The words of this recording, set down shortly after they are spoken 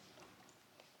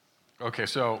Okay,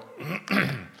 so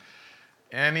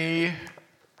any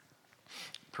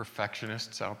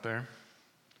perfectionists out there?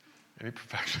 Any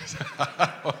perfectionists?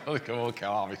 Okay,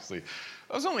 obviously.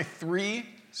 That was only 3?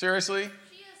 Seriously?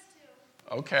 She is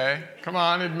too. Okay, come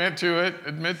on, admit to it.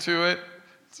 Admit to it.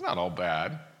 It's not all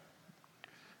bad.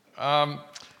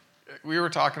 We were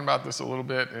talking about this a little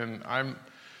bit, and I don't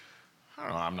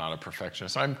know, I'm not a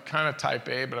perfectionist. I'm kind of type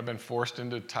A, but I've been forced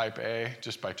into type A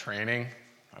just by training.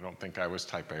 I don't think I was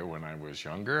type A when I was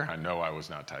younger. I know I was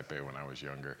not type A when I was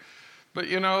younger. But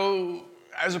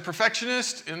as a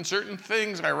perfectionist in certain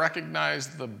things, I recognize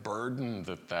the burden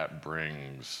that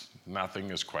brings.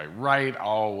 Nothing is quite right,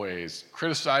 always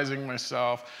criticizing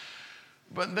myself.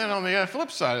 But then on the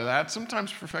flip side of that,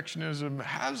 sometimes perfectionism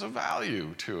has a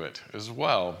value to it as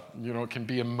well. It can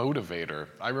be a motivator.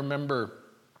 I remember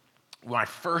my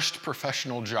first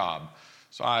professional job.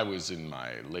 So I was in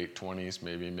my late 20s,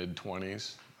 maybe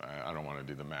mid-20s. I don't want to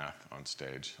do the math on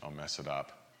stage. I'll mess it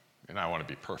up. And I want to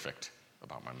be perfect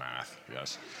about my math,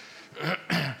 yes.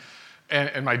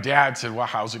 and my dad said, well,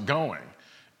 how's it going?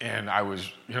 And I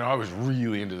was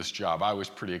really into this job. I was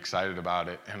pretty excited about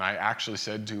it. And I actually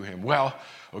said to him, well,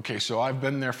 okay, so I've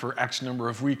been there for X number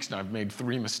of weeks and I've made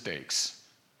 3 mistakes.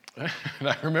 And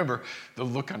I remember the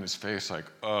look on his face like,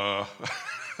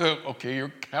 okay,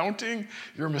 you're counting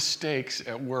your mistakes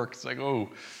at work. It's like, oh,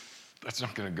 that's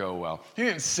not going to go well. He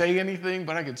didn't say anything,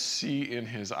 but I could see in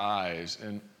his eyes.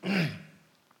 And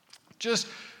just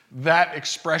that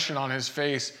expression on his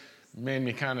face made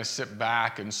me kind of sit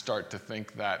back and start to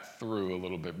think that through a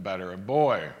little bit better. And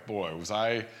boy, was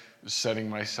I setting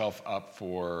myself up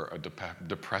for a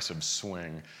depressive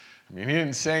swing. I mean, he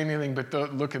didn't say anything, but the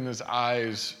look in his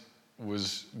eyes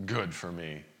was good for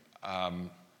me.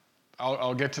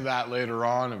 I'll get to that later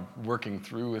on, of working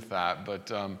through with that.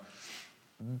 But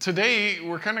today,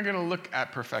 we're kind of going to look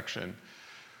at perfection.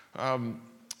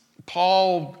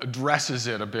 Paul addresses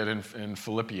it a bit in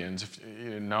Philippians. If you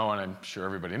didn't know, and I'm sure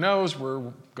everybody knows,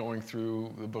 we're going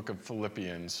through the book of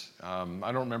Philippians. I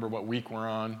don't remember what week we're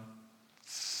on,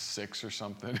 6 or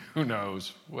something. Who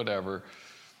knows? Whatever.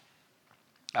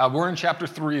 We're in chapter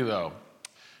 3, though.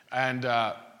 And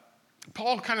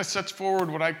Paul kind of sets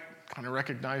forward what I kind of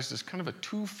recognized as kind of a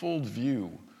twofold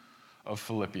view of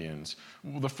Philippians.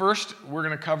 The first we're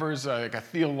going to cover is like a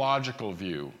theological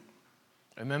view.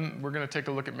 And then we're going to take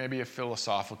a look at maybe a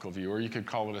philosophical view, or you could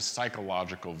call it a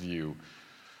psychological view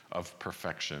of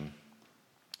perfection.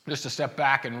 Just to step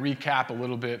back and recap a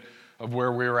little bit of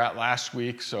where we were at last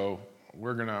week. So I'm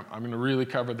going to really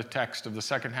cover the text of the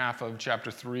second half of chapter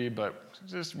 3, but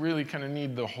just really kind of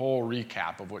need the whole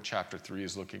recap of what chapter 3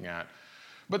 is looking at.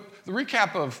 But the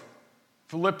recap of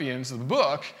Philippians, the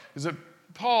book, is that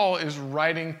Paul is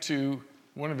writing to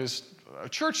a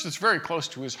church that's very close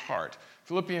to his heart.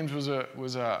 Philippians was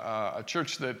a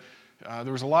church that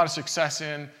there was a lot of success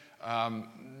in.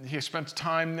 He spent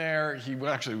time there. He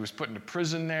actually was put into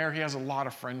prison there. He has a lot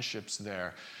of friendships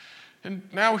there. And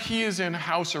now he is in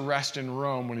house arrest in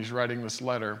Rome when he's writing this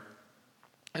letter.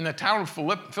 And the town of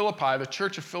Philippi, the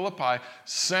church of Philippi,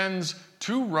 sends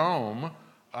to Rome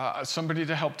somebody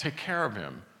to help take care of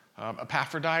him.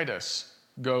 Epaphroditus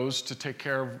goes to take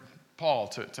care of Paul,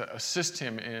 to assist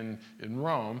him in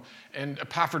Rome. And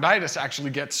Epaphroditus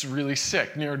actually gets really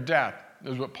sick, near death,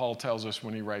 is what Paul tells us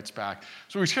when he writes back.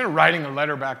 So he's kind of writing a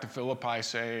letter back to Philippi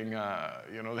saying,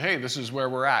 hey, this is where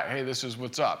we're at. Hey, this is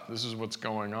what's up. This is what's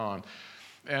going on.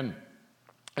 And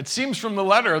it seems from the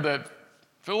letter that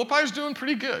Philippi's doing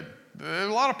pretty good.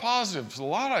 There's a lot of positives, a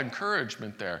lot of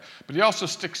encouragement there. But he also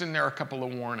sticks in there a couple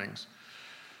of warnings.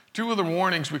 2 of the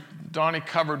warnings, Donnie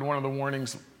covered one of the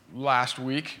warnings last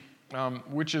week,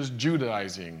 which is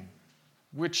Judaizing,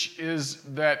 which is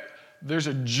that there's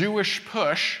a Jewish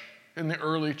push in the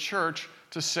early church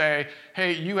to say,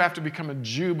 hey, you have to become a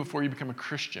Jew before you become a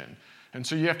Christian. And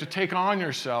so you have to take on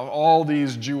yourself all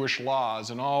these Jewish laws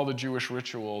and all the Jewish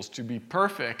rituals to be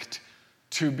perfect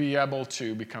to be able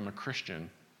to become a Christian.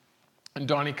 And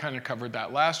Donnie kind of covered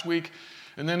that last week.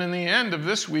 And then in the end of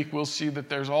this week, we'll see that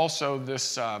there's also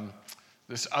this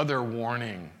other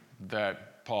warning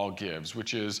that Paul gives,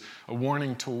 which is a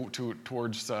warning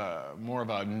towards more of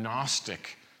a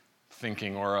Gnostic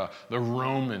thinking, or the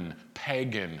Roman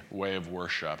pagan way of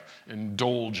worship,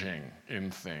 indulging in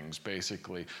things,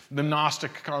 basically. The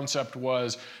Gnostic concept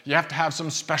was you have to have some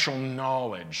special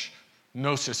knowledge.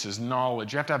 Gnosis is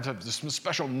knowledge. You have to have some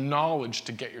special knowledge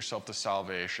to get yourself to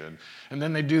salvation. And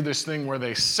then they do this thing where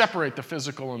they separate the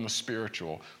physical and the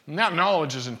spiritual. And that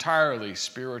knowledge is entirely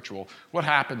spiritual. What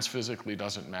happens physically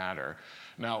doesn't matter.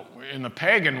 Now, in the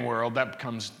pagan world, that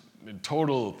becomes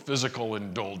total physical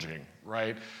indulging,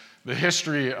 right? The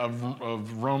history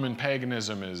of Roman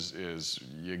paganism is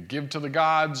you give to the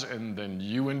gods and then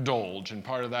you indulge, and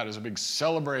part of that is a big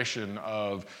celebration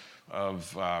of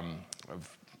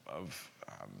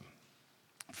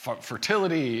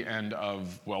fertility and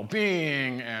of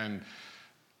well-being,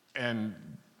 and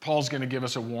Paul's going to give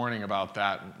us a warning about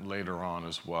that later on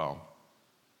as well.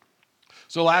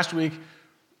 So last week,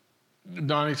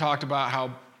 Donnie talked about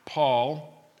how Paul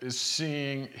is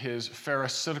seeing his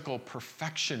pharisaical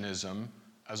perfectionism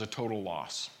as a total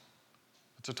loss.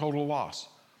 It's a total loss.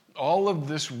 All of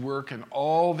this work and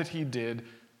all that he did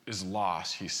is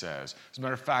loss, he says. As a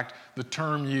matter of fact, the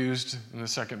term used in the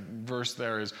second verse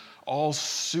there is all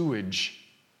sewage.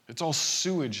 It's all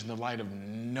sewage in the light of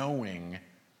knowing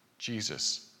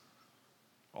Jesus.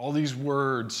 All these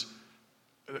words,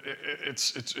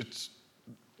 it's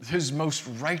his most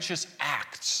righteous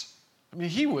acts. I mean,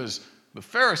 he was the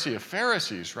Pharisee of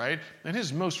Pharisees, right? And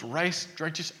his most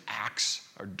righteous acts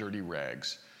are dirty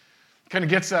rags. Kind of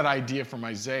gets that idea from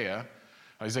Isaiah.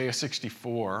 Isaiah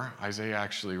 64, Isaiah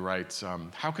actually writes,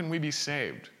 how can we be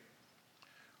saved?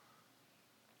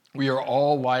 We are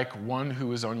all like one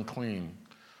who is unclean.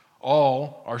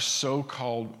 All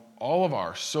of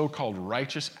our so-called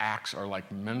righteous acts are like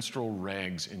menstrual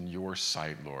rags in your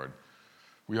sight, Lord.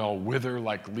 We all wither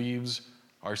like leaves.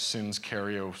 Our sins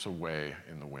carry us away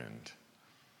in the wind.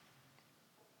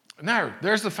 Now,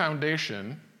 there's the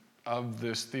foundation of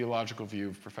this theological view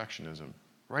of perfectionism.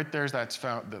 Right there's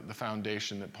the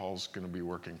foundation that Paul's going to be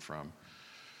working from.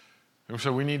 And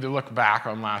so we need to look back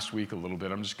on last week a little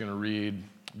bit. I'm just going to read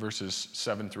verses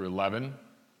 7 through 11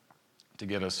 to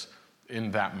get us in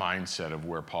that mindset of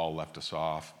where Paul left us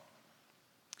off.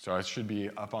 So it should be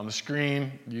up on the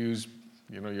screen. Use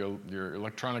your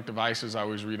electronic devices. I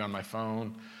always read on my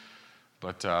phone.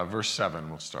 But verse 7,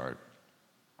 we'll start.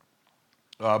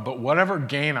 But whatever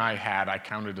gain I had, I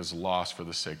counted as loss for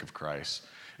the sake of Christ.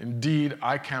 Indeed,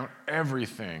 I count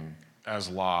everything as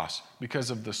loss because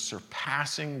of the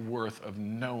surpassing worth of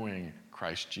knowing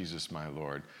Christ Jesus my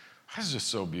Lord. That's just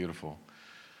so beautiful.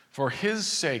 For his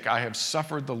sake I have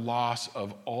suffered the loss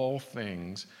of all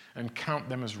things and count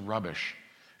them as rubbish,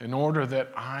 in order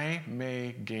that I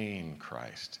may gain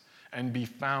Christ and be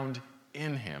found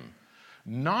in him,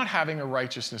 not having a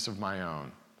righteousness of my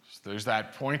own. So there's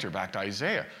that pointer back to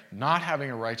Isaiah, not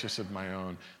having a righteousness of my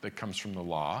own that comes from the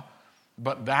law,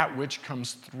 but that which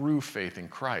comes through faith in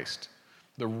Christ,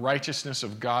 the righteousness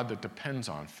of God that depends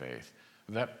on faith,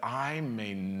 that I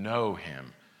may know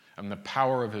him and the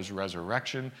power of his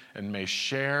resurrection, and may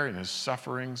share in his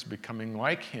sufferings, becoming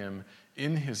like him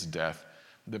in his death,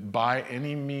 that by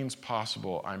any means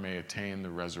possible I may attain the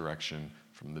resurrection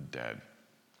from the dead.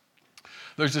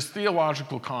 There's this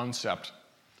theological concept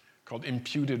called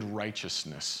imputed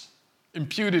righteousness.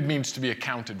 Imputed means to be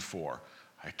accounted for.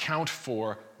 I account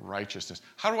for righteousness.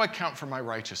 How do I count for my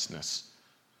righteousness?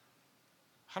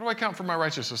 How do I count for my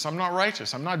righteousness? I'm not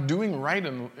righteous. I'm not doing right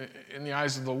in the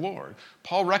eyes of the Lord.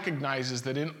 Paul recognizes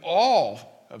that in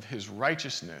all of his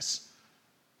righteousness,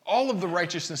 all of the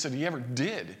righteousness that he ever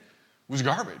did was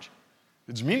garbage.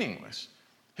 It's meaningless.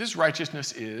 His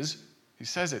righteousness is, he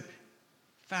says it,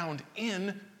 found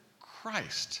in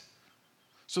Christ.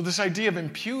 So this idea of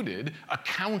imputed,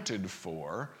 accounted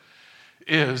for,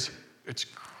 it's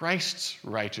Christ's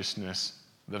righteousness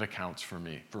that accounts for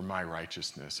me, for my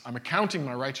righteousness. I'm accounting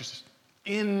my righteousness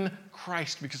in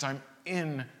Christ because I'm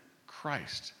in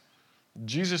Christ.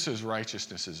 Jesus'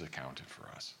 righteousness is accounted for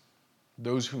us.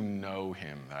 Those who know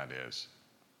him, that is.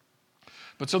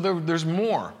 But so there's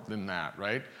more than that,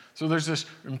 right? So there's this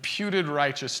imputed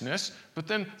righteousness, but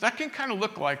then that can kind of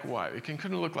look like what? It can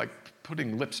kind of look like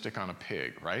putting lipstick on a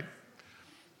pig, right?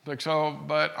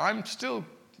 But I'm still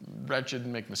wretched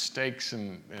and make mistakes,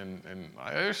 and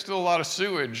there's still a lot of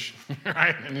sewage,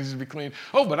 right? It needs to be cleaned.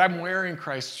 Oh, but I'm wearing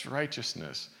Christ's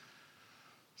righteousness.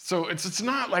 So it's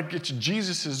not like it's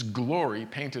Jesus' glory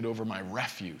painted over my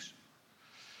refuse.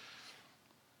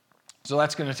 So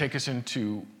that's going to take us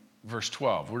into verse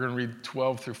 12. We're going to read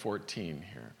 12 through 14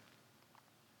 here.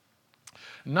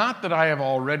 Not that I have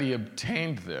already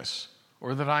obtained this,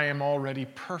 or that I am already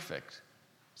perfect,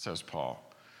 says Paul.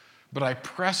 But I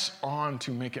press on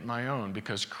to make it my own,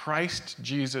 because Christ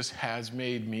Jesus has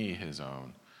made me his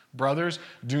own. Brothers,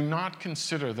 do not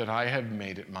consider that I have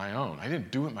made it my own. I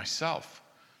didn't do it myself.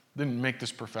 Didn't make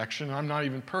this perfection. I'm not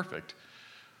even perfect.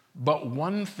 But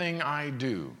one thing I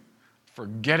do,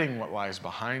 forgetting what lies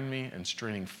behind me and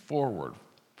straining forward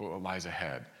for what lies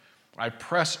ahead, I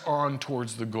press on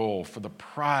towards the goal for the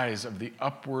prize of the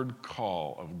upward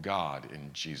call of God in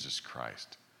Jesus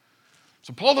Christ.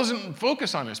 So Paul doesn't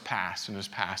focus on his past and his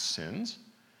past sins.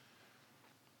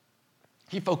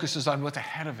 He focuses on what's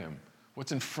ahead of him,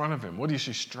 what's in front of him, what is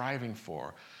he striving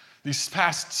for. These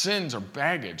past sins are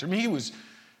baggage. I mean,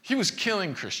 he was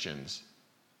killing Christians,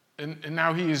 and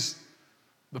now he is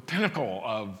the pinnacle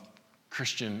of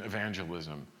Christian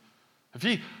evangelism. If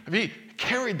he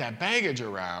carried that baggage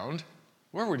around,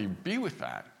 where would he be with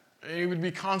that? He would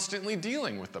be constantly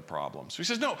dealing with the problem. So he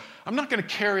says, no, I'm not going to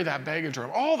carry that baggage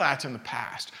around. All that's in the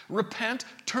past. Repent,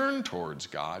 turn towards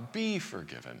God, be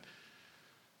forgiven.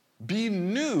 Be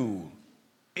new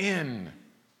in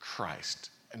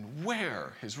Christ and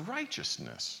wear his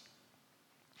righteousness.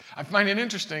 I find it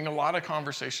interesting, a lot of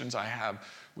conversations I have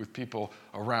with people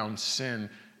around sin,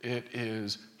 it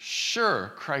is,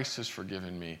 sure, Christ has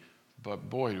forgiven me, but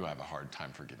boy, do I have a hard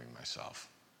time forgiving myself.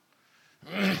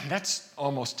 That's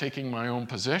almost taking my own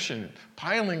position,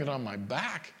 piling it on my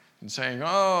back and saying,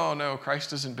 oh, no,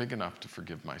 Christ isn't big enough to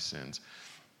forgive my sins.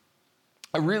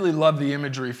 I really love the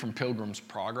imagery from Pilgrim's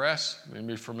Progress.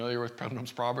 Anybody familiar with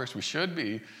Pilgrim's Progress? We should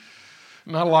be.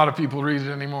 Not a lot of people read it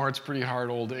anymore. It's pretty hard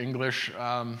old English.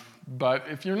 But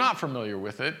if you're not familiar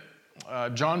with it,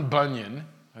 John Bunyan,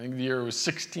 I think the year was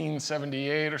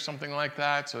 1678 or something like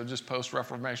that, so just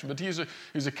post-Reformation. But he's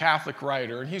a Catholic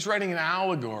writer, and he's writing an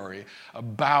allegory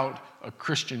about a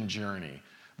Christian journey.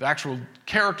 The actual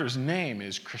character's name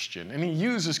is Christian, and he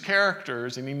uses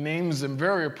characters and he names them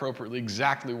very appropriately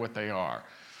exactly what they are.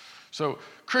 So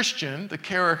Christian, the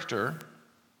character,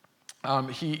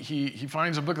 he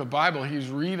finds a book of the Bible, he's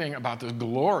reading about this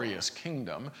glorious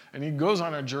kingdom, and he goes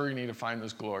on a journey to find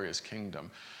this glorious kingdom.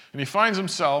 And he finds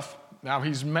himself, now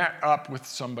he's met up with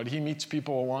somebody, he meets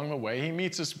people along the way, he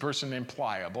meets this person named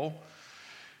Pliable,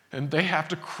 and they have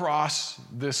to cross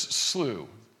this slough.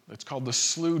 It's called the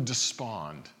Slough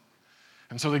Despond.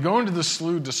 And so they go into the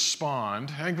Slough Despond.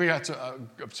 I think we got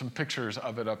some pictures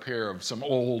of it up here of some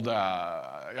old,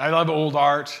 I love old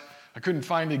art. I couldn't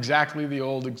find exactly the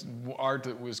old art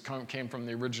that came from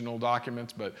the original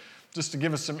documents, but just to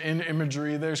give us some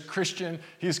imagery, there's Christian,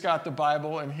 he's got the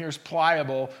Bible, and here's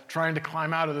Pliable trying to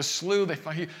climb out of the slough.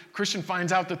 Christian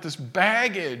finds out that this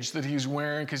baggage that he's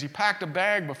wearing, because he packed a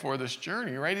bag before this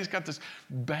journey, right? He's got this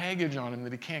baggage on him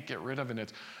that he can't get rid of, and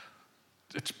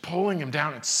it's pulling him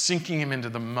down, it's sinking him into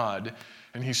the mud,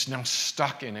 and he's now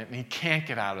stuck in it, and he can't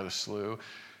get out of the slough,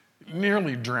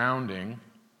 nearly drowning.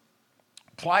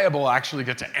 Pliable actually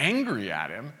gets angry at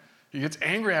him. He gets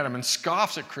angry at him and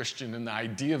scoffs at Christian and the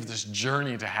idea of this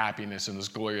journey to happiness in this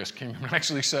glorious kingdom. It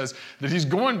actually says that he's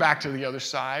going back to the other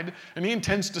side, and he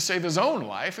intends to save his own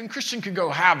life, and Christian could go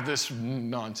have this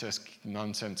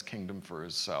nonsense kingdom for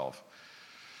himself.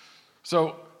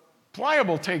 So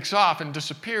Pliable takes off and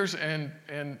disappears, and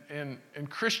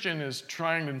Christian is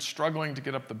trying and struggling to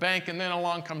get up the bank, and then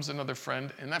along comes another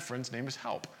friend, and that friend's name is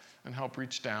Help. And Help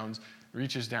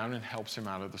reaches down and helps him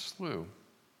out of the slough.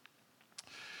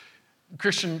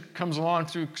 Christian comes along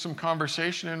through some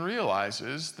conversation and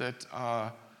realizes that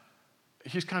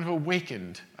he's kind of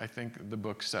awakened, I think the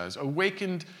book says,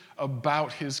 awakened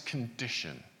about his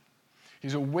condition.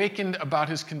 He's awakened about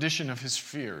his condition of his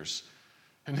fears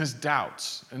and his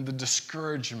doubts and the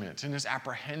discouragement and his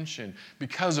apprehension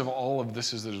because of all of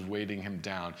this that is weighting him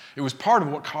down. It was part of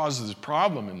what caused his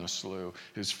problem in the slough,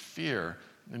 his fear,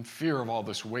 and fear of all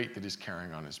this weight that he's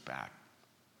carrying on his back.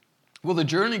 Well, the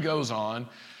journey goes on,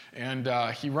 and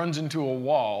he runs into a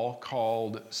wall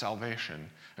called salvation.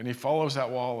 And he follows that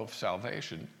wall of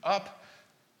salvation up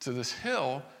to this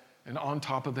hill, and on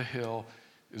top of the hill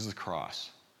is the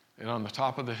cross. And on the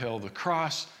top of the hill, the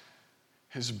cross,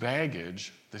 his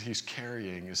baggage that he's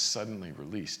carrying is suddenly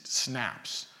released,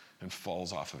 snaps, and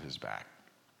falls off of his back.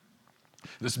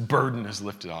 This burden is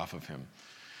lifted off of him.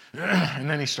 And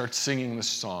then he starts singing this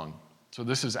song. So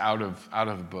this is out of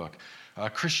the book.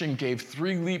 Christian gave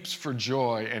 3 leaps for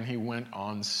joy, and he went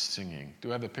on singing. Do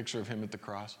I have a picture of him at the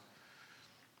cross?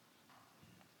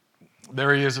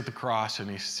 There he is at the cross,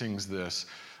 and he sings this.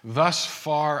 Thus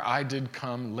far I did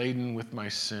come laden with my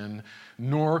sin,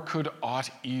 nor could aught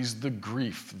ease the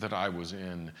grief that I was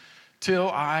in. Till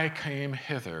I came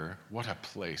hither, what a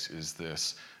place is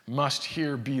this? Must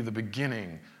here be the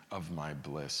beginning of my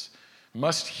bliss.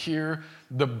 Must here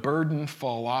the burden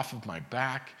fall off of my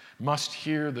back. Must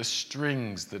here the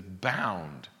strings that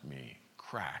bound me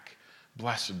crack.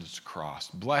 Blessed is cross,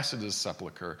 blessed is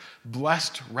sepulchre,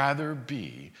 blessed rather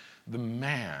be the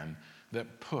man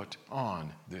that put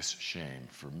on this shame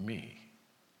for me.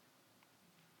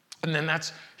 And then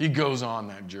he goes on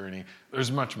that journey.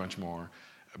 There's much, much more.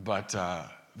 But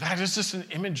that is just an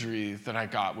imagery that I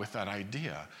got with that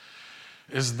idea,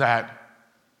 is that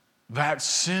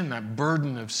sin, that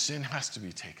burden of sin has to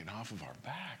be taken off of our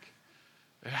back.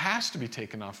 It has to be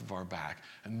taken off of our back,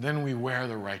 and then we wear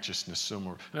the righteousness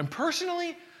somewhere. And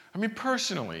personally,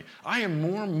 I am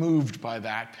more moved by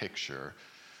that picture,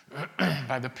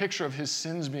 by the picture of his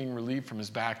sins being relieved from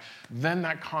his back, than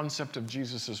that concept of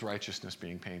Jesus' righteousness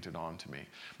being painted onto me.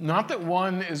 Not that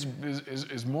one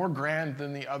is more grand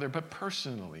than the other, but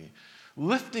personally,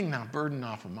 lifting that burden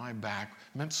off of my back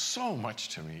meant so much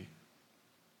to me.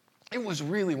 It was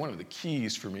really one of the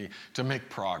keys for me to make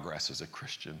progress as a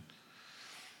Christian.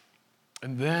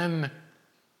 And then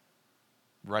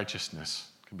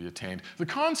righteousness can be attained. The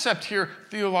concept here,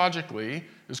 theologically,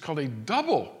 is called a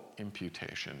double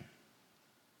imputation.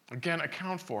 Again,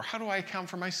 account for. How do I account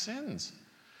for my sins?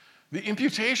 The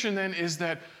imputation then is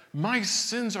that my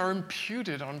sins are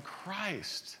imputed on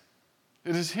Christ.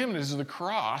 It is him, it is the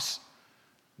cross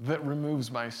that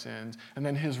removes my sins, and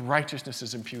then his righteousness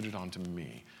is imputed onto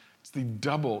me. It's the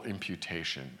double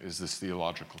imputation is this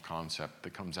theological concept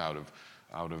that comes out of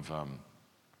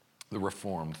the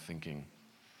Reformed thinking.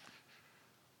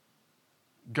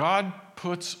 God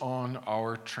puts on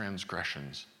our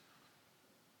transgressions.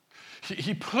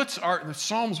 He puts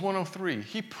Psalms 103,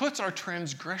 he puts our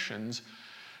transgressions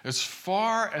as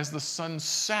far as the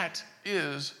sunset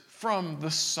is from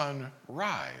the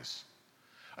sunrise.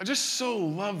 I just so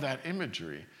love that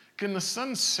imagery. Can the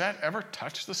sunset ever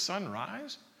touch the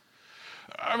sunrise?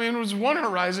 I mean, it was one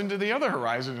horizon to the other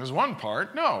horizon is one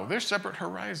part. No, they're separate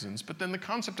horizons. But then the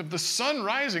concept of the sun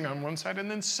rising on one side and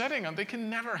then setting on, they can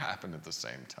never happen at the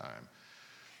same time.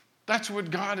 That's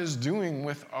what God is doing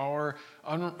with our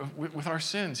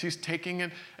sins. He's taking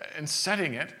it and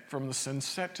setting it from the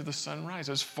sunset to the sunrise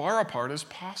as far apart as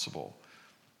possible.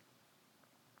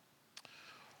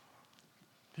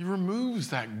 He removes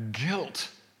that guilt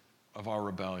of our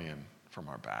rebellion from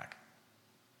our back.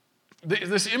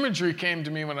 This imagery came to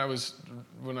me when I was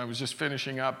just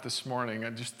finishing up this morning.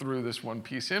 I just threw this one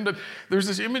piece in, but there's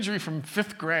this imagery from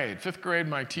fifth grade. Fifth grade,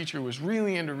 my teacher was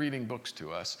really into reading books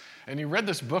to us, and he read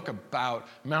this book about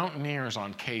mountaineers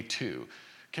on K2.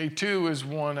 K2 is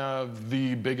one of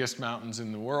the biggest mountains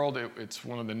in the world. It's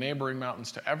one of the neighboring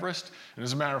mountains to Everest, and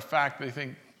as a matter of fact, they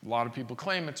think a lot of people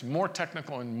claim it's more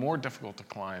technical and more difficult to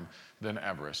climb than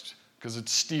Everest because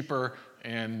it's steeper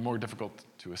and more difficult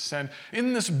to ascend.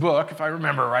 In this book, if I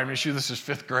remember right, this is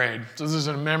fifth grade, so this is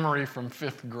a memory from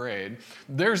fifth grade,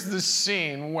 there's this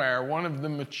scene where one of the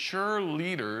mature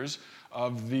leaders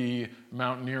of the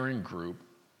mountaineering group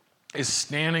is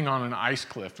standing on an ice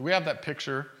cliff. Do we have that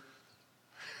picture?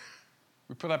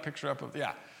 We put that picture up?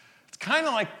 Yeah. It's kind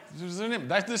of like,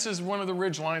 this is one of the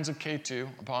ridge lines of K2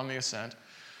 upon the ascent.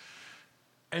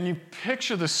 And you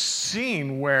picture the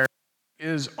scene where it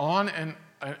is on an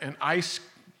ice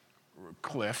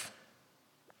cliff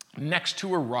next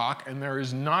to a rock, and there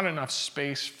is not enough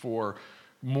space for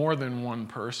more than one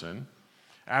person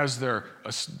as they're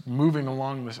moving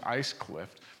along this ice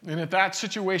cliff. And at that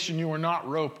situation, you are not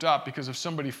roped up because if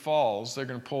somebody falls, they're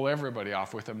going to pull everybody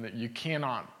off with them. That you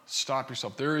cannot stop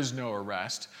yourself. There is no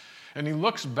arrest. And he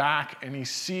looks back and he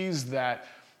sees that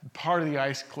part of the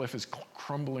ice cliff is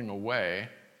crumbling away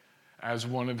as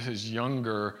one of his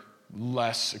younger,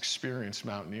 less experienced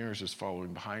mountaineers is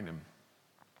following behind him.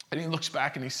 And he looks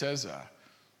back and he says,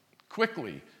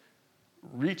 quickly,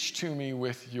 reach to me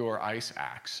with your ice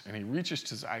axe. And he reaches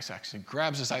to his ice axe and he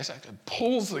grabs his ice axe and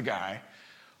pulls the guy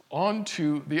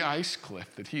onto the ice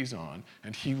cliff that he's on,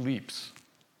 and he leaps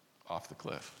off the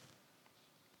cliff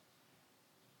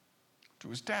to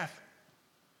his death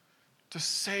to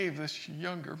save this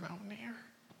younger mountaineer.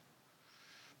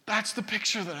 That's the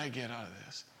picture that I get out of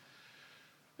this.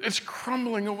 It's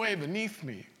crumbling away beneath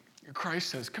me. Christ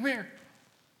says, come here.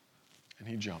 And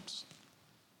he jumps.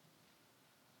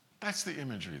 That's the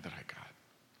imagery that I got.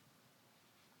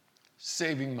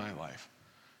 Saving my life,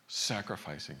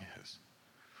 sacrificing his.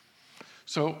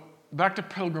 So back to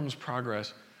Pilgrim's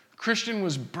Progress. Christian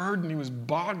was burdened, he was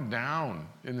bogged down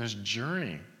in this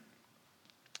journey,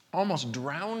 almost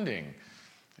drowning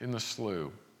in the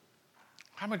slough.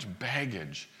 How much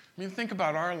baggage? I mean, think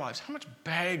about our lives. How much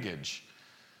baggage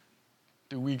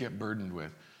do we get burdened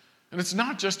with? And it's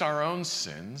not just our own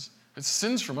sins. It's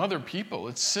sins from other people.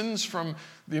 It's sins from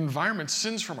the environment.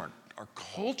 Sins from our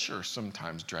culture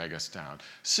sometimes drag us down.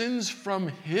 Sins from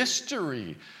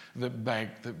history that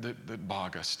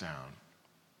bog us down.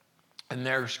 And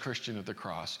there's Christian at the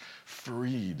cross,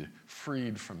 freed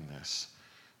from this.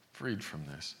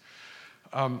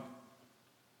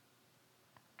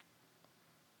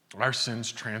 Our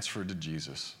sins transferred to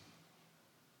Jesus.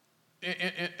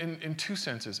 In two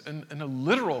senses. In a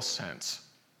literal sense,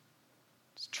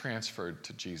 it's transferred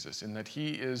to Jesus, in that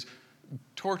he is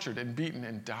tortured and beaten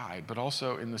and died, but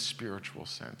also in the spiritual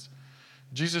sense.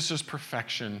 Jesus'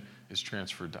 perfection is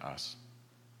transferred to us.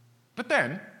 But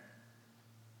then,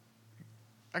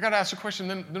 I got to ask the question,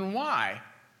 then why?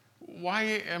 Why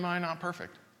am I not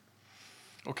perfect?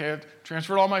 Okay, I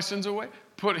transferred all my sins away,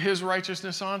 put his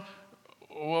righteousness on.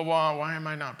 Well, why am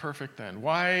I not perfect then?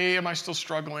 Why am I still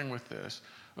struggling with this?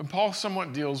 And Paul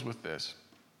somewhat deals with this.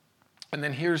 And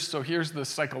then here's the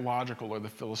psychological or the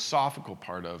philosophical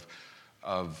part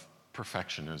of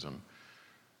perfectionism.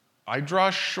 I draw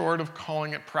short of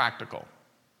calling it practical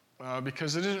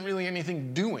because it isn't really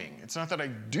anything doing. It's not that I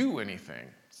do anything.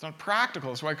 It's not practical.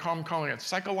 That's why I'm calling it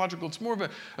psychological. It's more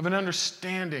of an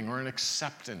understanding or an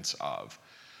acceptance of.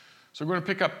 So we're going to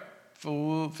pick up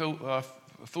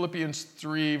Philippians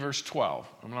 3, verse 12.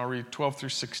 I'm going to read 12 through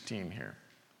 16 here.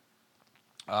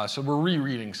 So we're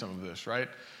rereading some of this, right?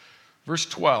 Verse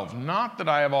 12, not that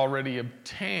I have already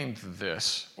obtained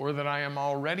this or that I am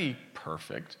already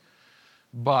perfect,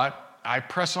 but I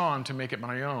press on to make it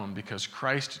my own because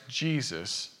Christ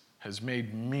Jesus has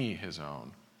made me his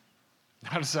own.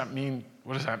 How does that mean?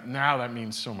 What does that? Now that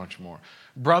means so much more.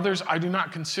 Brothers, I do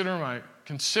not consider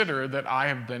that I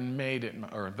have been made it,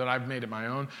 or that I've made it my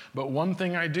own, but one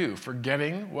thing I do,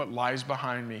 forgetting what lies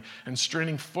behind me and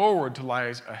straining forward to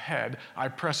lies ahead, I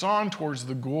press on towards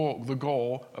the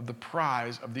goal of the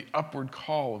prize of the upward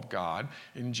call of God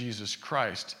in Jesus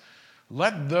Christ.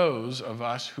 Let those of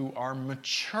us who are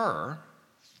mature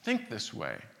think this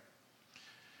way.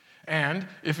 And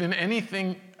if in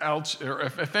anything else, or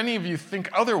if any of you think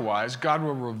otherwise, God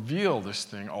will reveal this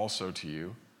thing also to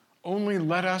you. Only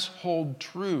let us hold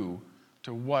true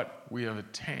to what we have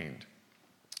attained.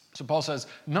 So Paul says,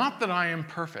 not that I am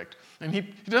perfect. And he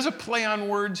does a play on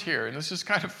words here, and this is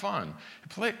kind of fun.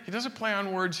 He does a play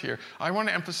on words here. I want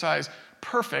to emphasize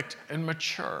perfect and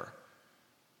mature.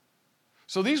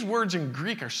 So these words in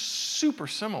Greek are super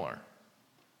similar.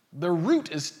 The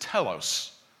root is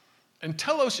telos. And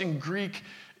telos in Greek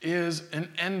is an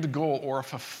end goal or a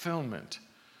fulfillment.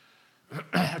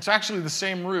 It's actually the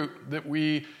same root that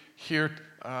we hear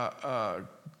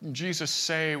Jesus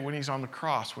say when he's on the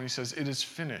cross, when he says, it is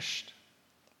finished.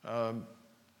 I'm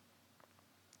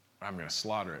going to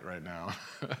slaughter it right now.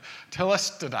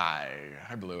 Telestai.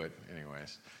 I blew it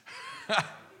anyways.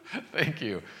 Thank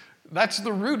you. That's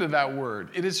the root of that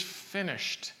word. It is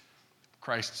finished,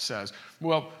 Christ says.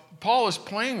 Well, Paul is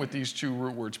playing with these two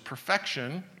root words,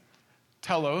 perfection,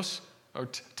 telos, or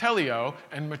telio,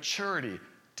 and maturity,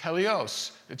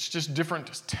 teleos. It's just different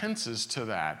tenses to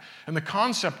that. And the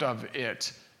concept of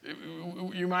it,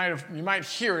 you might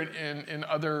hear it in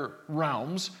other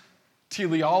realms.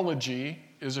 Teleology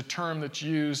is a term that's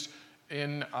used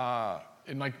in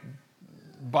like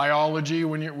biology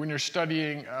when you're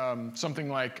studying something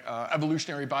like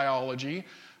evolutionary biology.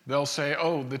 They'll say,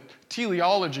 oh, the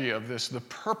teleology of this, the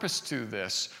purpose to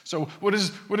this. So what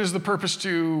is the purpose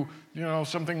to,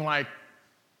 something like,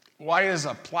 why is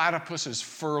a platypus's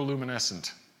fur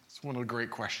luminescent? It's one of the great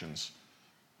questions.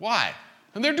 Why?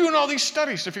 And they're doing all these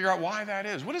studies to figure out why that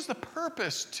is. What is the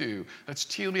purpose to? That's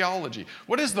teleology.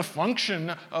 What is the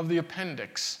function of the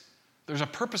appendix? There's a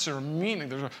purpose or a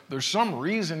meaning. There's some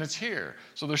reason it's here.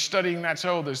 So they're studying that.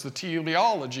 So there's the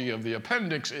teleology of the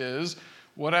appendix is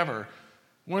whatever.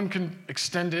 One can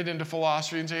extend it into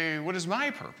philosophy and say, what is my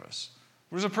purpose?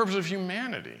 What is the purpose of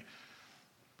humanity?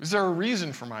 Is there a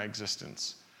reason for my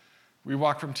existence? We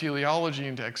walk from teleology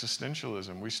into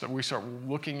existentialism. We start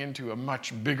looking into a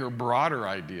much bigger, broader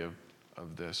idea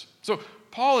of this. So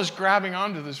Paul is grabbing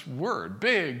onto this word,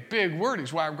 big word.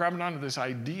 He's grabbing onto this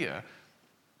idea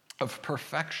of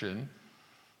perfection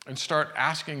and start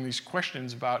asking these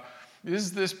questions about,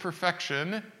 is this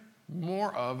perfection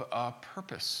more of a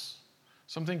purpose?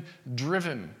 Something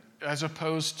driven, as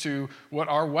opposed to what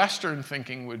our Western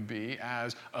thinking would be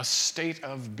as a state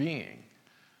of being.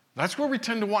 That's where we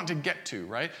tend to want to get to,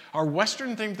 right? Our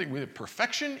Western thinking with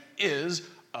perfection is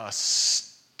a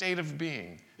state of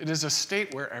being. It is a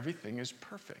state where everything is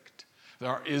perfect.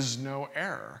 There is no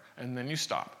error, and then you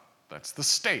stop. That's the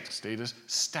state. State is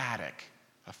static,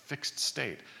 a fixed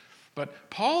state. But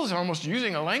Paul is almost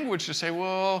using a language to say,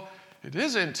 well, it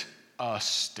isn't a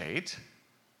state.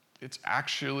 It's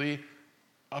actually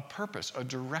a purpose, a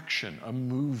direction, a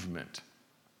movement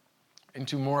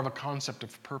into more of a concept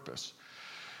of purpose.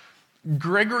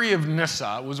 Gregory of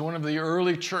Nyssa was one of the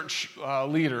early church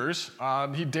leaders.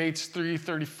 He dates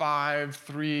 335,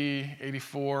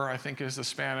 384, I think is the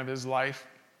span of his life.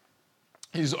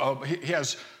 He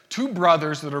has two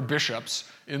brothers that are bishops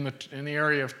in the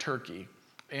area of Turkey,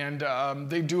 and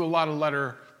they do a lot of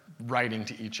letter writing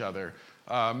to each other.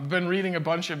 Been reading a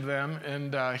bunch of them,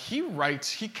 and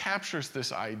he captures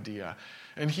this idea,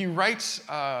 and he writes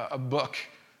a book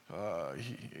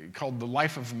called The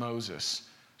Life of Moses.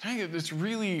 I think it's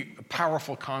really a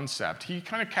powerful concept. He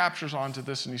kind of captures onto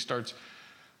this and he starts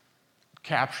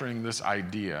capturing this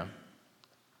idea.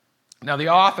 Now, the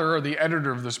author or the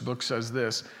editor of this book says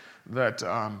this, that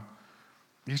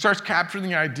he starts capturing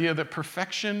the idea that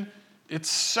perfection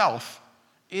itself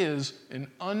is an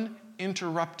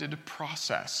uninterrupted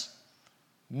process,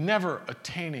 never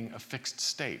attaining a fixed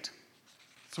state.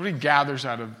 That's what he gathers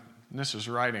out of Nissa's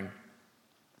writing.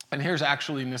 And here's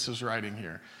actually Nissa's writing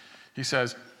here. He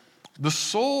says, "The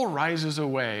soul rises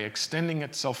away, extending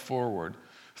itself forward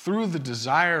through the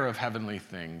desire of heavenly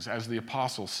things, as the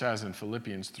apostle says in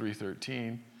Philippians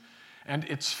 3:13, and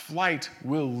its flight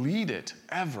will lead it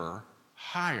ever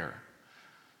higher.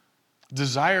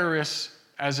 Desirous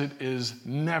as it is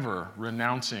never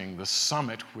renouncing the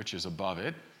summit which is above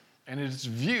it, and its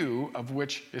view of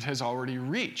which it has already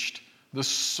reached, the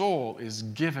soul is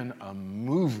given a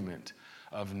movement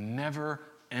of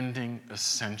never-ending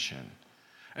ascension.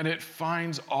 And it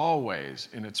finds always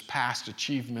in its past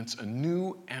achievements a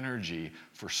new energy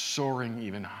for soaring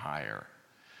even higher.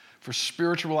 For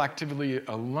spiritual activity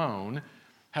alone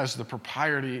has the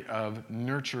propriety of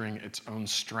nurturing its own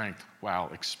strength while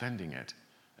expending it,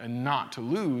 and not to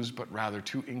lose, but rather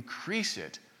to increase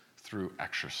it through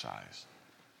exercise."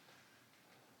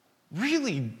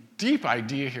 Really deep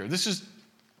idea here. This is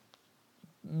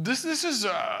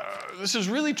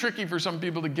really tricky for some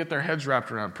people to get their heads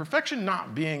wrapped around. Perfection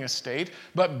not being a state,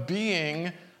 but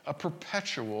being a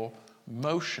perpetual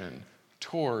motion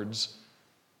towards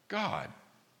God.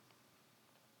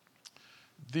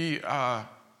 The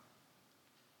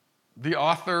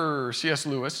author C.S.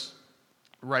 Lewis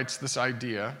writes this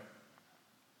idea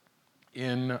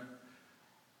in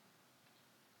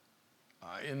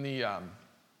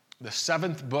the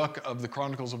seventh book of the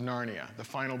Chronicles of Narnia, The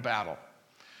Final Battle.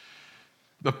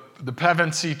 The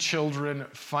Pevensey children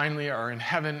finally are in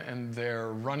heaven, and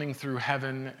they're running through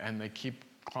heaven, and they keep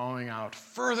calling out,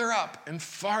 "Further up and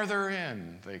farther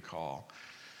in," they call.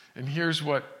 And here's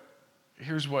what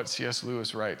C.S.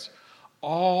 Lewis writes.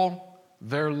 "All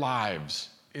their lives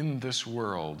in this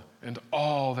world and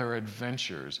all their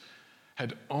adventures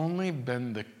had only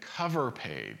been the cover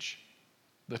page,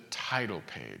 the title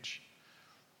page.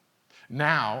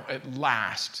 Now, at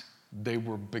last, they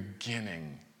were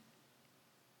beginning.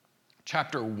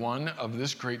 Chapter 1 of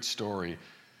this great story,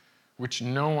 which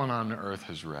no one on earth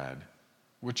has read,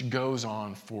 which goes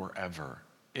on forever,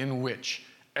 in which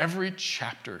every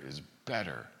chapter is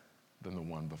better than the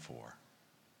one before."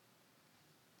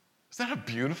 Is that a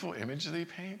beautiful image that he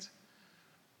paints?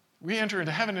 We enter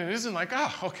into heaven and it isn't like,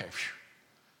 oh, okay, phew,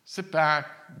 sit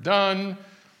back, done.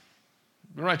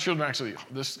 My children actually,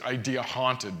 this idea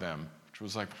haunted them, which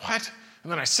was like, what?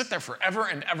 And then I sit there forever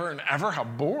and ever and ever? How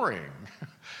boring.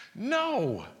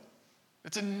 No,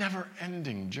 it's a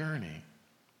never-ending journey.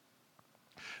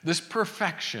 This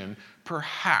perfection,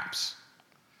 perhaps,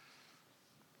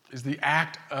 is the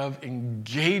act of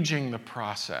engaging the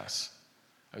process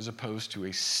as opposed to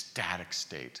a static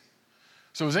state.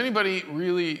 So is anybody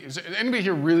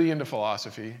here really into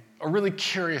philosophy or really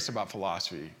curious about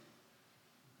philosophy?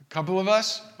 A couple of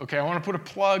us? Okay, I want to put a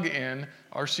plug in.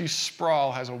 R.C.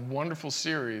 Sproul has a wonderful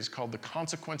series called The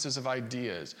Consequences of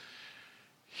Ideas.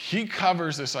 He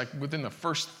covers this like within the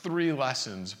first 3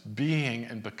 lessons, being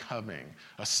and becoming,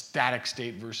 a static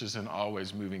state versus an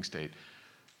always moving state.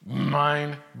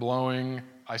 Mind-blowing.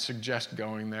 I suggest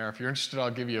going there. If you're interested, I'll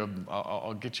get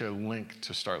you a link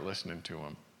to start listening to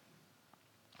him.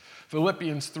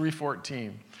 Philippians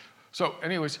 3:14.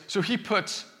 So he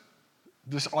puts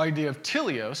this idea of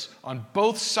teleos on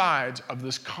both sides of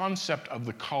this concept of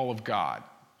the call of God.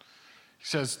 He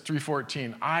says,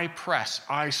 3:14,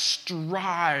 I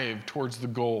strive towards the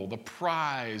goal, the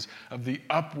prize of the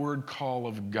upward call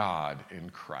of God in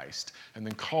Christ, and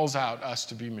then calls out us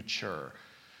to be mature.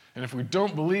 And if we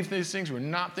don't believe these things, we're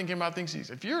not thinking about things.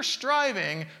 If you're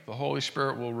striving, the Holy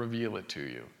Spirit will reveal it to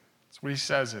you. That's what he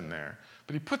says in there.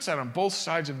 But he puts that on both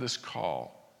sides of this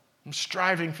call. I'm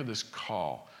striving for this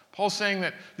call. Paul's saying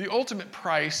that the ultimate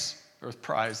prize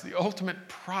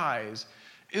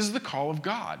is the call of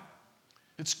God.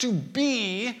 It's to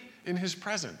be in his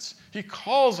presence. He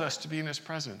calls us to be in his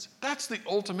presence. That's the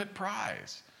ultimate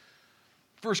prize.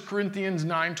 1 Corinthians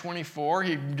 9:24,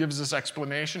 he gives this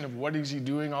explanation of what is he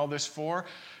doing all this for.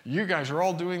 You guys are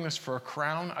all doing this for a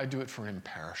crown. I do it for an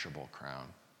imperishable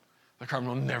crown. The crown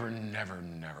will never, never,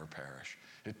 never perish.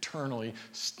 Eternally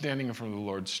standing in front of the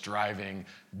Lord, striving,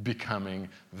 becoming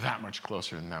that much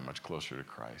closer and that much closer to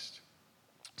Christ.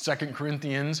 2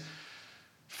 Corinthians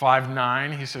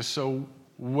 5:9, he says, so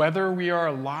whether we are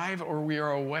alive or we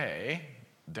are away,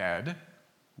 dead,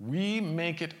 We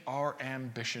make it our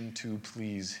ambition to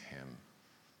please him.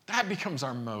 That becomes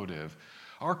our motive.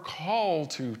 Our call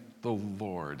to the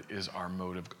Lord is our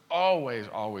motive, always,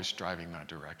 always striving that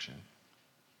direction,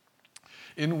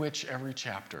 in which every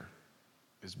chapter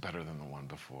is better than the one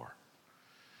before.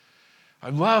 I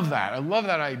love that. I love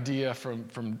that idea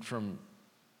from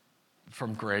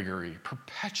Gregory.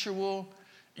 Perpetual,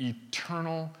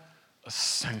 eternal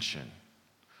ascension.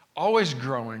 Always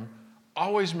growing,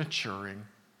 always maturing,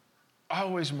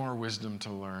 always more wisdom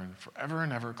to learn, forever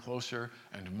and ever closer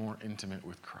and more intimate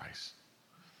with Christ.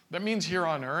 That means here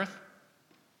on earth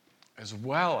as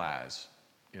well as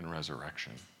in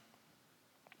resurrection.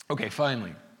 Okay,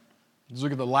 finally, let's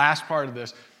look at the last part of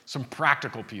this, some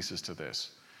practical pieces to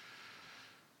this.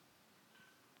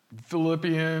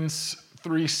 Philippians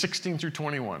 3:16 through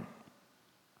 21.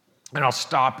 And I'll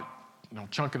stop, and I'll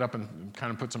chunk it up and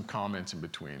kind of put some comments in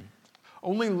between.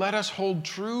 Only let us hold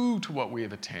true to what we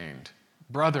have attained.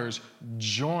 Brothers,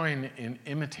 join in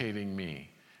imitating me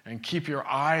and keep your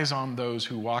eyes on those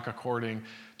who walk according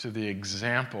to the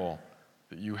example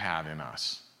that you have in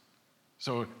us.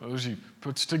 So he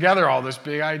puts together all this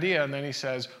big idea, and then he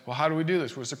says, well, how do we do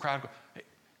this? What's the practical?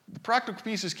 The practical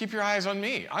piece is keep your eyes on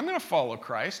me. I'm going to follow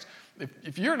Christ.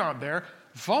 If you're not there,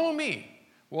 follow me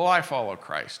while I follow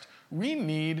Christ. We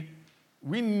need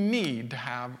to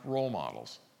have role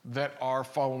models that are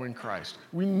following Christ.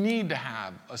 We need to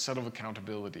have a set of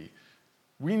accountability.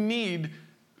 We need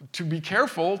to be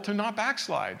careful to not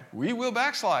backslide. We will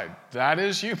backslide. That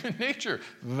is human nature.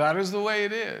 That is the way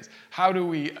it is. How do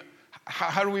we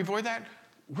avoid that?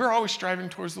 We're always striving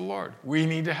towards the Lord. We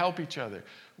need to help each other.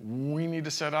 We need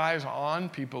to set eyes on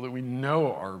people that we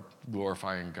know are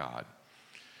glorifying God.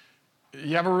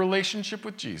 You have a relationship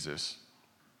with Jesus.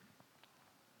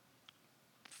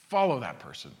 Follow that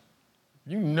person.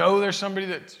 You know there's somebody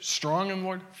that's strong in the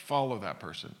Lord, follow that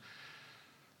person.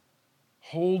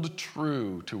 Hold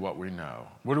true to what we know.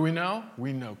 What do we know?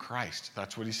 We know Christ.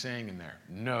 That's what he's saying in there.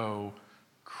 Know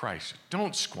Christ.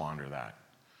 Don't squander that.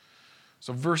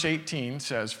 So verse 18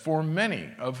 says, for many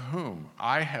of whom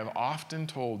I have often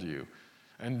told you,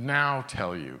 and now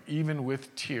tell you, even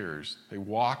with tears, they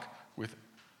walk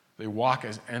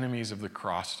as enemies of the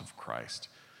cross of Christ.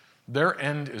 Their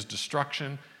end is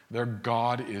destruction. Their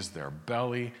God is their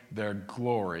belly, their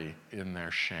glory in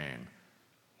their shame,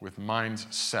 with minds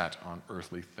set on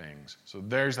earthly things. So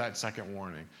there's that second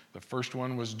warning. The first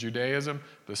one was Judaism.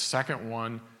 The second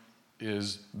one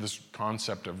is this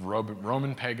concept of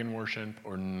Roman pagan worship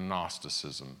or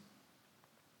Gnosticism.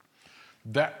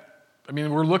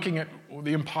 We're looking at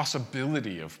the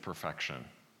impossibility of perfection,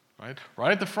 right?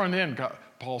 Right at the front end,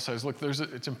 Paul says, look,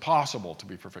 it's impossible to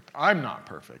be perfect. I'm not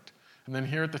perfect. And then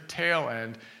here at the tail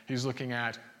end, he's looking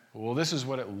at, well, this is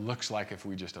what it looks like if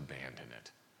we just abandon it.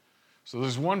 So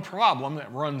there's one problem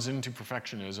that runs into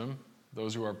perfectionism.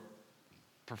 Those who are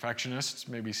perfectionists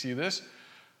maybe see this.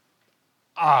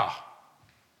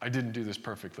 I didn't do this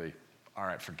perfectly. All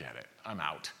right, forget it. I'm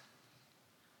out.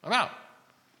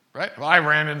 Right? Well, I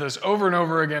ran into this over and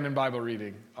over again in Bible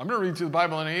reading. I'm going to read through the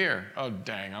Bible in a year. Oh,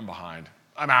 dang, I'm behind.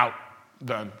 I'm out.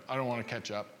 Done. I don't want to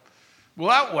catch up. Well,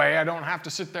 that way I don't have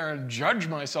to sit there and judge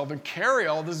myself and carry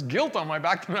all this guilt on my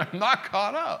back that I'm not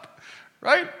caught up.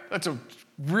 Right? That's a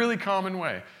really common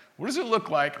way. What does it look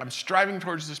like? I'm striving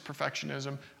towards this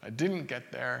perfectionism. I didn't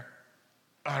get there.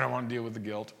 I don't want to deal with the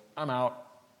guilt. I'm out.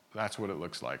 That's what it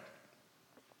looks like.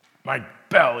 My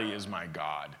belly is my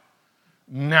God.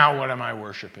 Now what am I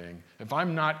worshiping? If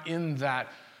I'm not in that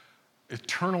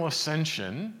eternal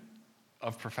ascension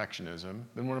of perfectionism,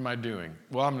 then what am I doing?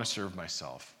 Well, I'm going to serve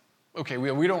myself. Okay,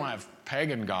 we don't have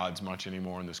pagan gods much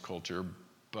anymore in this culture,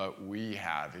 but we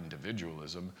have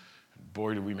individualism.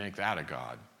 Boy, do we make that a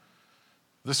god.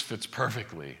 This fits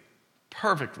perfectly.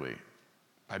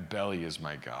 My belly is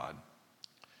my God.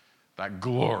 That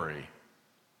glory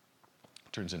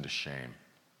turns into shame.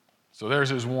 So there's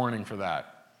his warning for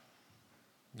that.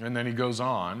 And then he goes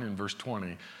on in verse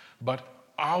 20, but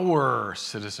our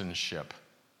citizenship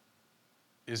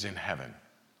is in heaven.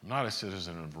 I'm not a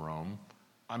citizen of Rome.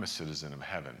 I'm a citizen of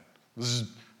heaven. This is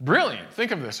brilliant.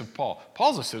 Think of this of Paul.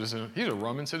 Paul's a citizen. He's a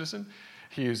Roman citizen.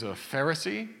 He is a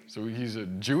Pharisee, so he's a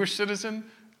Jewish citizen.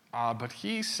 But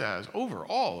he says, over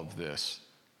all of this,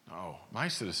 my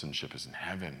citizenship is in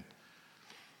heaven.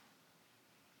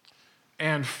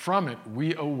 And from it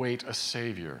we await a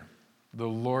Savior, the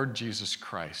Lord Jesus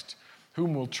Christ,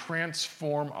 whom will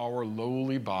transform our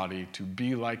lowly body to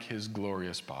be like his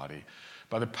glorious body,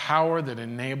 by the power that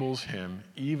enables him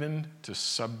even to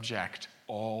subject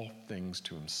all things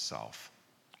to himself.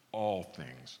 All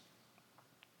things.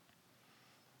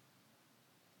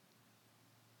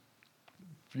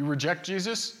 If you reject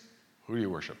Jesus, who do you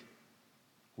worship?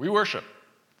 We worship.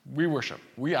 We worship.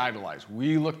 We idolize.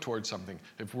 We look towards something.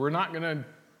 If we're not going to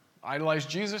idolize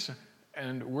Jesus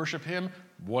and worship him,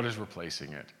 what is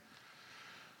replacing it?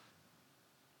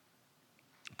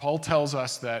 Paul tells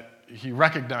us that he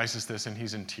recognizes this and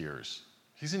he's in tears.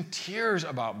 He's in tears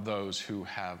about those who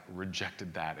have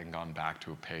rejected that and gone back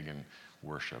to a pagan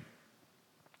worship.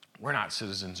 We're not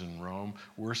citizens in Rome.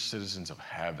 We're citizens of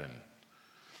heaven.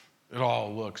 It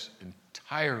all looks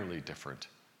entirely different.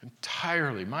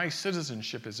 Entirely. My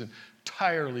citizenship is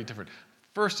entirely different.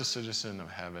 First, a citizen of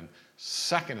heaven.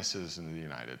 Second, a citizen of the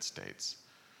United States.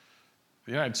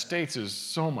 The United States is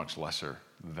so much lesser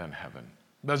than heaven.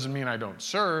 Doesn't mean I don't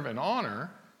serve and honor.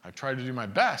 I try to do my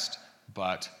best,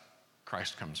 but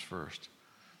Christ comes first.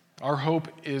 Our hope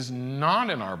is not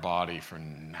in our body for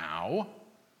now.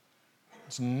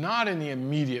 It's not in the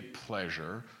immediate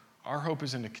pleasure. Our hope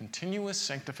is in a continuous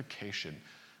sanctification,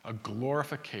 a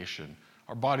glorification.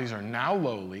 Our bodies are now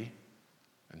lowly,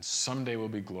 and someday will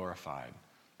be glorified.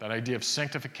 That idea of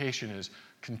sanctification is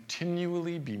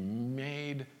continually be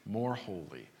made more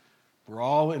holy. We're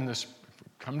all in this,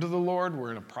 come to the Lord,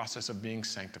 we're in a process of being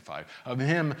sanctified, of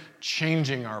him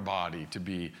changing our body to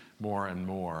be more and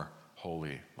more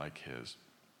holy like his.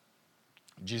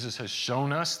 Jesus has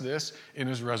shown us this in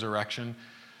his resurrection,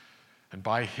 and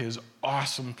by his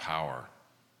awesome power,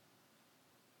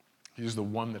 he is the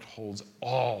one that holds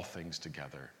all things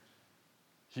together.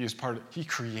 He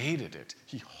created it.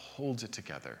 He holds it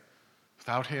together.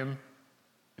 Without him,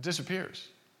 it disappears.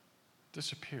 It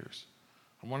disappears.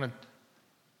 I want to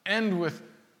end with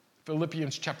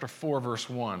Philippians chapter 4, verse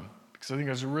 1, because I think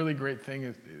there's a really great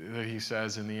thing that he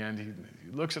says in the end.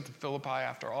 He looks at the Philippi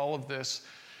after all of this.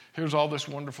 Here's all this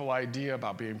wonderful idea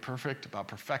about being perfect, about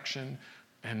perfection,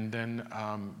 and then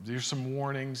there's some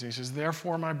warnings. And he says,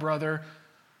 therefore, my brother,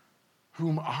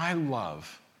 whom I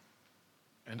love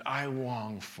and I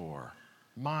long for,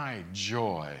 my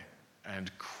joy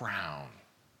and crown.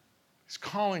 He's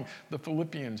calling the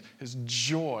Philippians his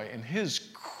joy and his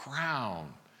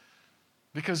crown,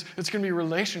 because it's going to be a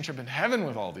relationship in heaven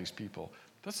with all these people.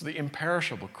 That's the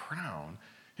imperishable crown.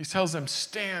 He tells them,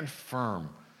 stand firm,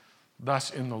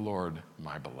 thus in the Lord,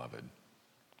 my beloved.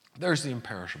 There's the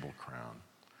imperishable crown.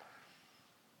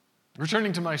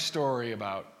 Returning to my story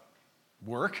about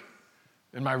work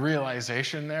and my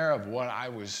realization there of what I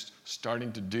was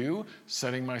starting to do,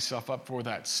 setting myself up for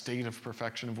that state of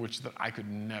perfection of which that I could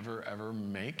never, ever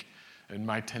make, and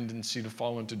my tendency to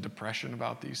fall into depression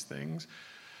about these things.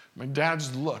 My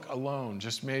dad's look alone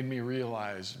just made me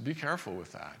realize, be careful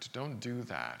with that. Don't do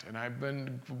that. And I've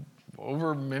been,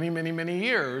 over many, many, many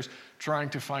years, trying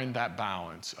to find that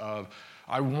balance of,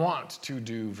 I want to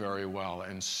do very well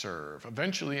and serve.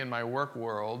 Eventually, in my work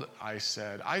world, I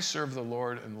said, I serve the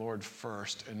Lord and Lord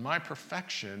first, and my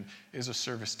perfection is a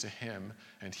service to him,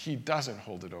 and he doesn't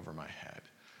hold it over my head.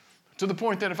 To the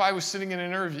point that if I was sitting in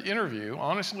an interview,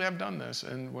 honestly, I've done this,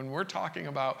 and when we're talking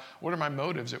about what are my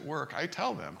motives at work, I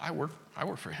tell them, I work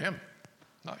for him,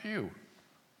 not you.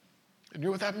 And you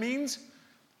know what that means?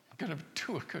 I'm going to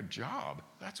do a good job.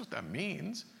 That's what that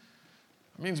means.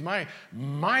 It means my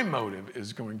motive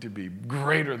is going to be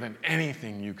greater than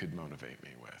anything you could motivate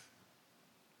me with.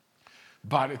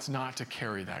 But it's not to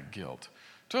carry that guilt.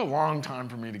 It took a long time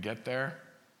for me to get there,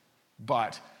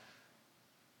 but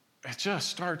it just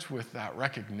starts with that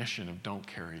recognition of don't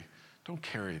carry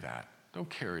that. Don't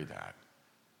carry that.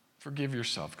 Forgive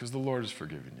yourself, because the Lord has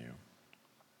forgiven you.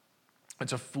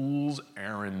 It's a fool's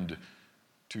errand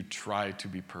to try to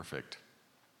be perfect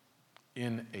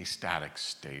in a static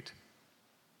state.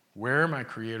 Where my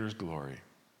Creator's glory?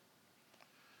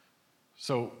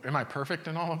 So, am I perfect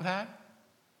in all of that?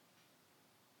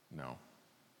 No.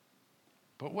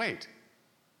 But wait.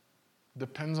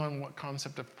 Depends on what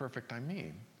concept of perfect I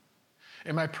mean.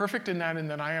 Am I perfect in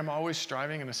that I am always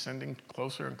striving and ascending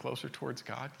closer and closer towards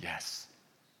God? Yes.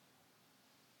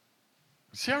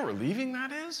 See how relieving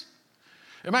that is?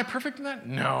 Am I perfect in that?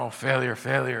 No.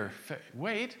 Failure.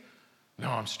 Wait. No,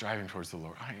 I'm striving towards the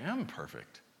Lord. I am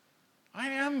perfect. I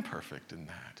am perfect in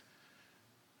that.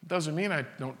 It doesn't mean I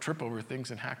don't trip over things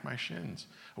and hack my shins.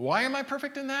 Why am I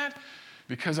perfect in that?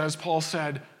 Because as Paul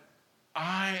said,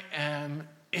 I am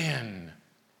in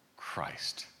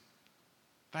Christ.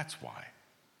 That's why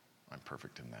I'm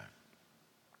perfect in that.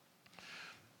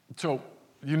 So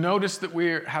you notice that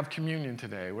we have communion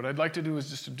today. What I'd like to do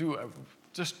is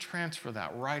just transfer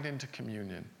that right into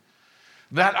communion.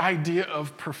 That idea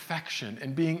of perfection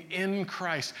and being in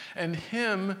Christ and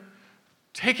him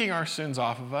taking our sins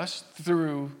off of us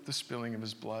through the spilling of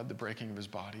his blood, the breaking of his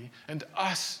body, and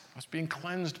us being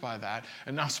cleansed by that,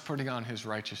 and us putting on his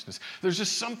righteousness. There's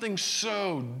just something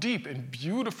so deep and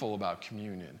beautiful about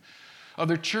communion.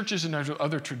 Other churches and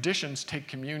other traditions take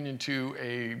communion to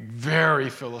a very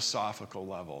philosophical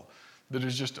level that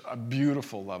is just a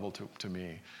beautiful level to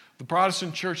me. The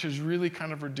Protestant church has really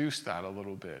kind of reduced that a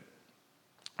little bit.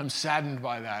 I'm saddened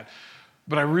by that.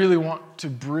 But I really want to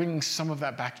bring some of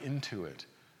that back into it.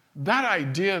 That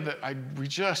idea that we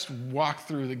just walk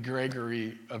through the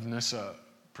Gregory of Nyssa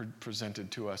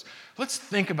presented to us, let's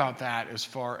think about that as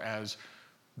far as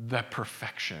the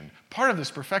perfection. Part of this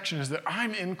perfection is that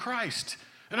I'm in Christ,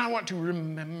 and I want to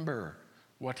remember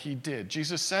what he did.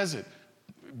 Jesus says it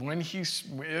when he's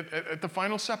at the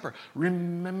final supper.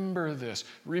 Remember this.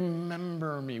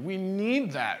 Remember me. We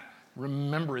need that.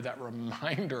 Remember that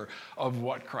reminder of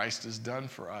what Christ has done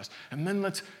for us. And then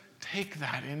let's take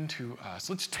that into us.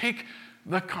 Let's take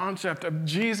the concept of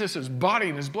Jesus' body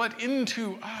and his blood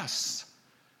into us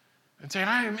and say,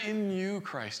 I am in you,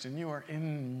 Christ, and you are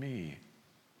in me.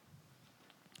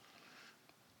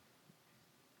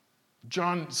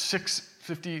 John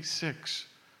 6:56,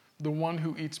 the one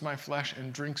who eats my flesh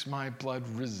and drinks my blood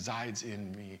resides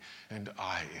in me, and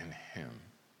I in him,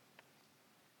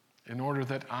 in order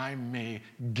that I may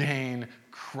gain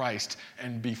Christ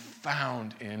and be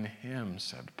found in him,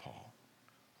 said Paul.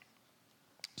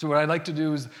 So what I'd like to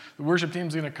do is the worship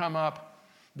team's going to come up.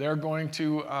 They're going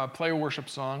to play a worship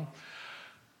song.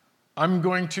 I'm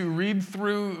going to read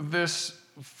through this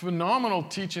phenomenal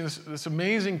teaching, this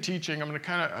amazing teaching. I'm going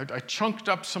to I chunked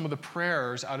up some of the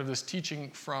prayers out of this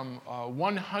teaching from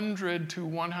 100 to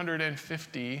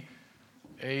 150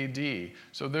 AD.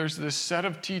 So there's this set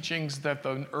of teachings that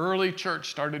the early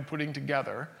church started putting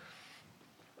together.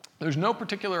 There's no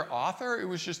particular author. It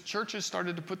was just churches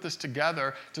started to put this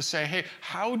together to say, hey,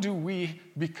 how do we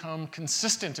become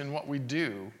consistent in what we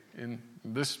do? In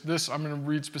this I'm going to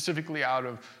read specifically out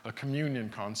of a communion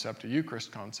concept, a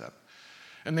Eucharist concept.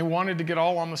 And they wanted to get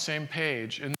all on the same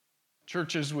page. And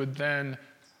churches would then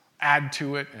add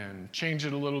to it and change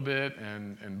it a little bit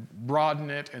and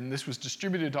broaden it. And this was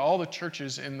distributed to all the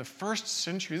churches in the first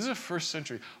century. This is the first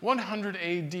century, 100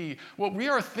 AD. What we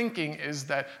are thinking is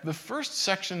that the first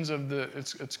sections of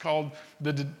it's called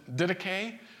the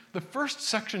Didache. The first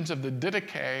sections of the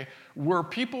Didache were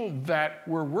people that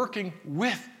were working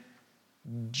with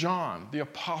John, the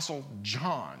Apostle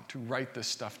John, to write this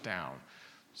stuff down.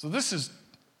 So this is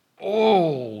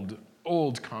old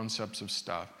concepts of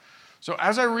stuff. So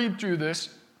as I read through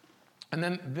this, and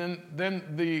then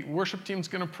the worship team's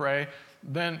going to pray,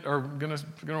 going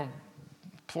to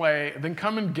play, then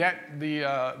come and get the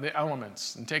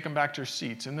elements and take them back to your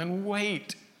seats, and then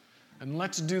wait, and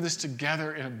let's do this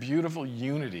together in a beautiful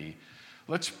unity.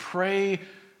 Let's pray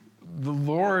the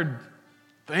Lord,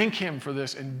 thank him for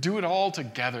this, and do it all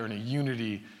together in a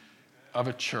unity of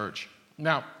a church.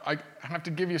 Now, I have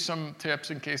to give you some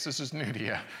tips in case this is new to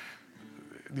you.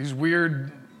 These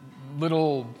weird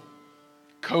little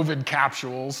COVID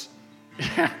capsules.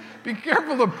 Yeah, be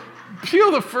careful to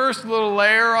peel the first little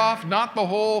layer off, not the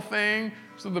whole thing.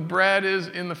 So the bread is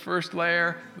in the first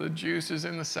layer, the juice is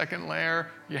in the second layer.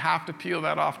 You have to peel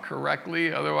that off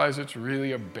correctly, otherwise it's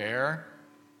really a bear.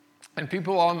 And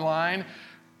people online,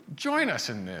 join us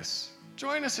in this.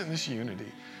 Join us in this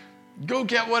unity. Go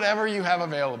get whatever you have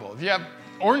available. If you have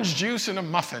orange juice in a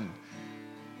muffin,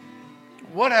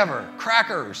 whatever,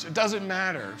 crackers, it doesn't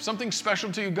matter. If something's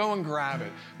special to you, go and grab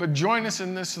it. But join us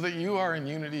in this so that you are in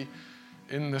unity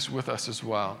in this with us as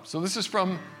well. So this is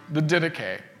from the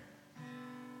Didache.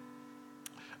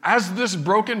 As this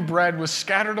broken bread was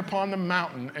scattered upon the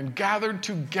mountain and gathered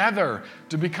together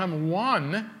to become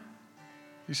one,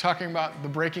 he's talking about the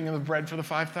breaking of the bread for the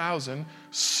 5,000,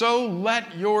 so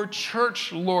let your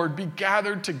church, Lord, be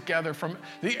gathered together from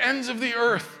the ends of the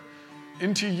earth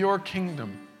into your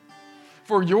kingdom.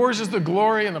 For yours is the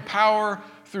glory and the power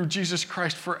through Jesus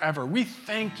Christ forever. We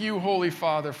thank you, Holy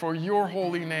Father, for your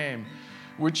holy name,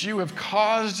 which you have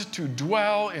caused to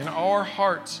dwell in our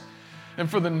hearts, and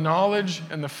for the knowledge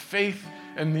and the faith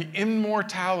and the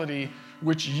immortality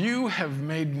which you have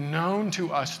made known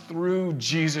to us through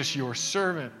Jesus, your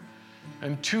servant.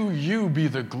 And to you be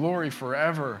the glory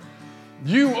forever.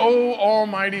 You, O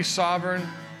Almighty Sovereign,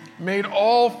 made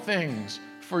all things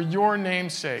for your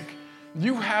name's sake.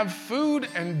 You have food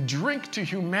and drink to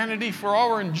humanity for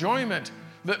our enjoyment,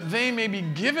 that they may be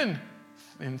given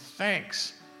in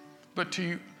thanks. But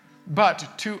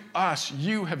to us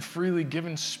you have freely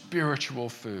given spiritual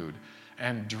food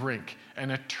and drink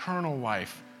and eternal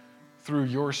life through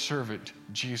your servant,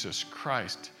 Jesus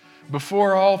Christ.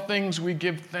 Before all things, we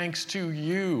give thanks to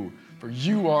you, for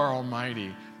you are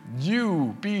almighty.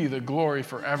 You be the glory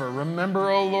forever. Remember,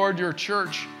 O Lord, your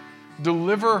church.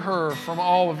 Deliver her from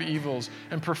all of evils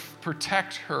and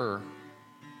protect her.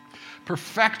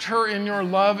 Perfect her in your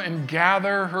love and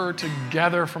gather her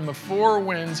together from the four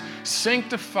winds,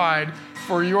 sanctified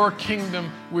for your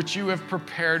kingdom, which you have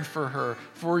prepared for her.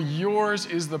 For yours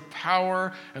is the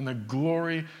power and the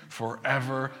glory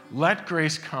forever. Let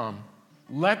grace come.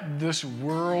 Let this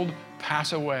world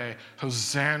pass away.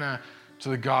 Hosanna to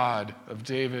the God of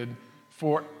David.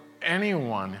 For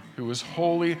anyone who is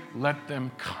holy, let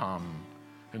them come.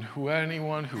 And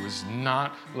anyone who is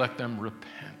not, let them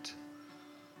repent.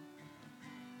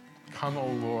 Come, O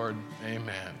Lord.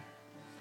 Amen.